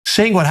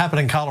Seeing what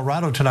happened in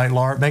Colorado tonight,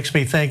 Laura, it makes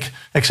me think,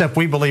 except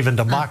we believe in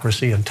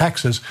democracy in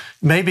Texas,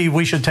 maybe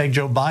we should take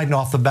Joe Biden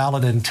off the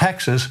ballot in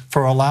Texas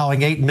for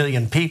allowing 8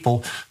 million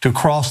people to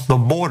cross the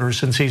border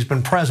since he's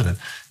been president,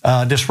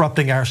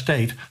 disrupting our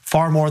state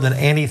far more than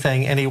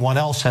anything anyone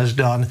else has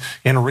done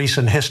in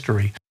recent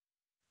history.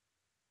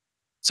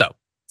 So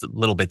it's a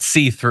little bit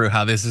see-through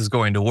how this is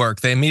going to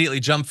work. They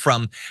immediately jump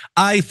from,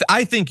 I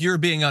think you're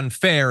being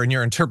unfair in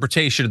your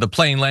interpretation of the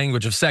plain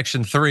language of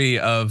Section 3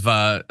 of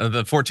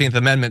the 14th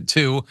Amendment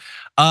to,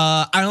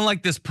 I don't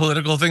like this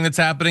political thing that's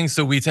happening,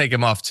 so we take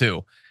him off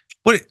too.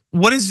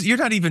 What is, you're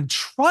not even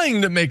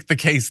trying to make the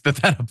case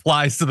that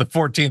applies to the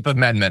 14th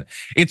Amendment.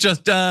 It's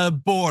just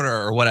border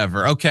or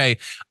whatever. Okay,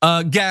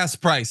 gas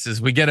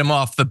prices, we get him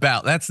off the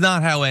ballot. That's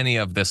not how any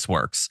of this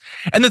works.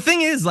 And the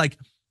thing is, like,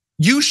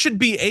 you should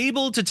be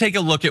able to take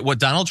a look at what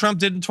Donald Trump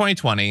did in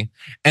 2020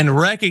 and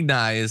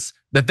recognize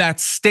that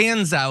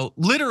stands out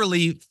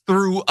literally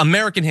through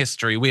American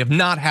history. We have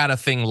not had a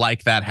thing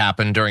like that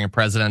happen during a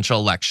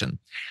presidential election.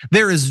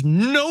 There is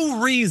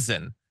no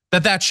reason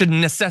that should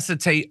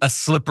necessitate a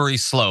slippery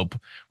slope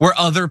where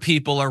other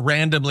people are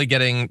randomly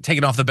getting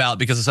taken off the ballot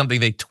because of something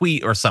they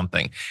tweet or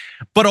something.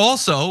 But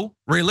also,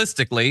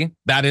 realistically,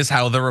 that is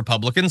how the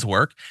Republicans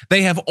work.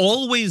 They have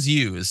always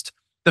used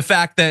the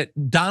fact that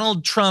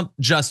Donald Trump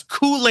just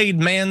Kool-Aid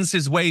mans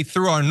his way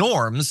through our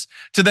norms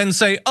to then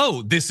say,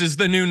 oh, this is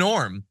the new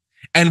norm.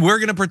 And we're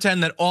gonna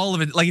pretend that all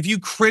of it, like if you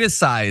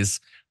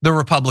criticize the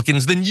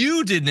Republicans, then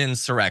you did an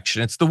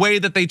insurrection. It's the way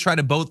that they try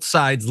to both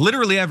sides,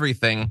 literally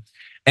everything.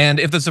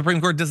 And if the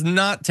Supreme Court does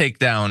not take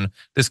down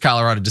this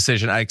Colorado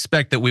decision, I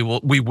expect that we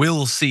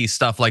will see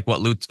stuff like what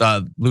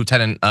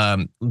Lieutenant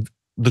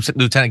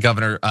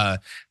Governor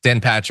Dan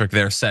Patrick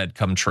there said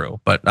come true.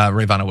 But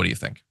Rayyvana, what do you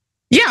think?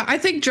 Yeah, I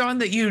think, John,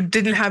 that you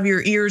didn't have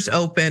your ears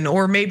open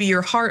or maybe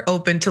your heart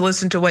open to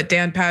listen to what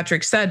Dan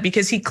Patrick said,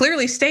 because he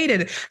clearly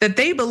stated that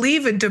they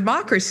believe in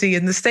democracy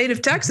in the state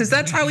of Texas.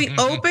 That's how he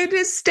opened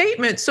his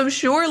statement. So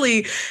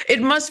surely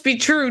it must be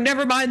true.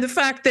 Never mind the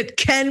fact that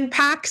Ken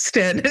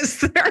Paxton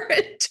is their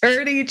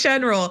attorney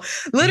general,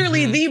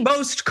 literally the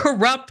most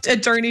corrupt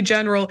attorney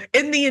general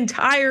in the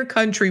entire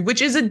country,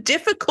 which is a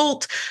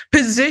difficult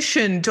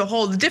position to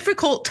hold,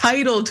 difficult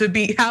title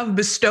to have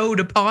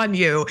bestowed upon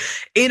you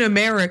in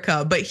America.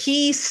 But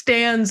he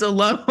stands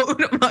alone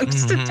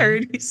amongst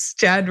attorneys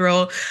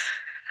general.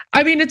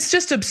 I mean, it's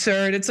just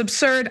absurd. It's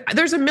absurd.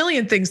 There's a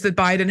million things that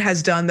Biden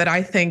has done that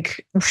I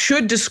think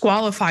should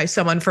disqualify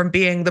someone from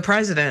being the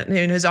president,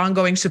 and his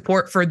ongoing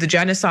support for the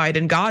genocide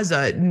in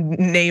Gaza,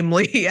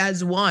 namely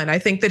as one. I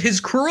think that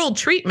his cruel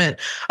treatment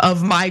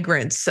of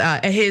migrants,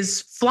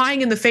 his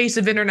flying in the face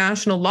of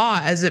international law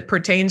as it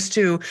pertains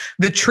to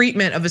the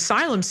treatment of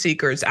asylum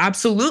seekers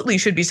absolutely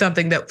should be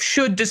something that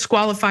should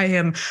disqualify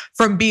him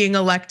from being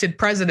elected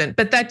president.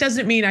 But that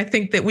doesn't mean I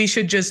think that we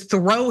should just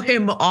throw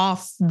him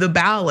off the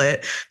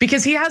ballot,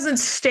 because he hasn't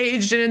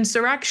staged an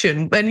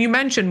insurrection. And you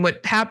mentioned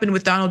what happened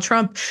with Donald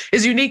Trump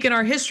is unique in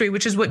our history,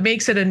 which is what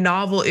makes it a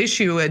novel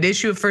issue, an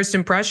issue of first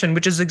impression,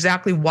 which is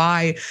exactly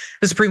why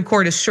the Supreme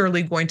Court is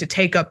surely going to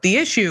take up the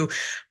issue.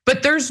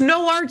 But there's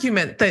no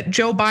argument that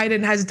Joe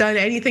Biden has done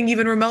anything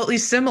even remotely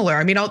similar.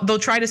 I mean, they'll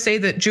try to say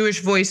that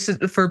Jewish Voice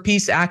for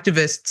Peace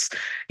activists,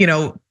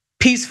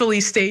 peacefully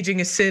staging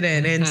a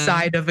sit-in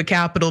inside of a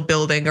Capitol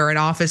building or an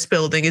office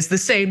building is the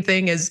same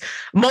thing as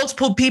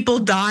multiple people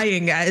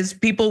dying as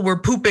people were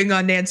pooping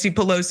on Nancy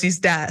Pelosi's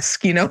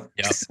desk. Yep.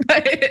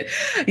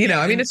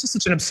 I mean, it's just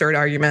such an absurd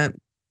argument.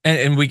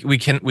 And we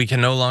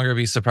can no longer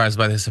be surprised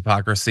by this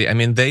hypocrisy. I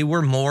mean, they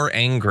were more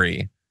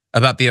angry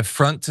about the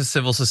affront to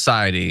civil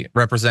society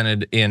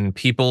represented in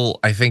people,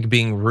 I think,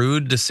 being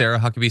rude to Sarah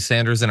Huckabee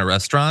Sanders in a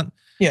restaurant,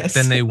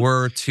 than they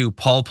were to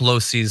Paul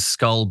Pelosi's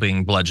skull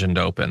being bludgeoned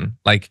open.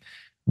 Like,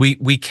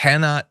 we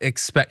cannot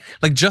expect,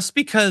 like, just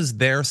because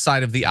their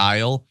side of the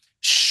aisle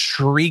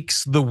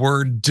shrieks the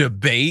word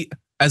debate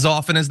as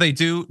often as they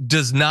do,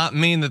 does not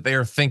mean that they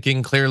are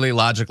thinking clearly,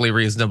 logically,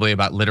 reasonably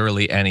about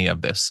literally any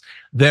of this.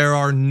 There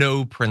are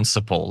no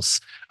principles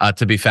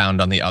to be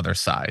found on the other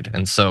side.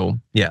 And so,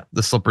 yeah,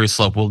 the slippery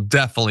slope will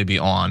definitely be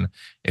on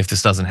if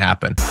this doesn't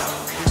happen.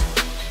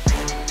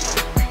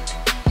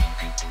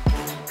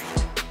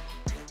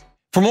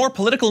 For more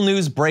political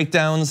news,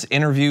 breakdowns,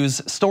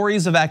 interviews,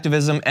 stories of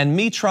activism, and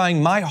me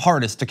trying my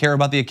hardest to care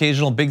about the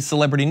occasional big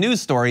celebrity news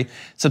story,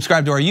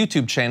 subscribe to our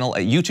YouTube channel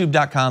at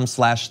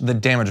youtube.com/The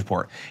Damage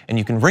Report. And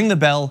you can ring the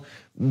bell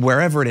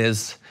wherever it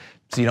is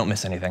so you don't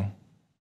miss anything.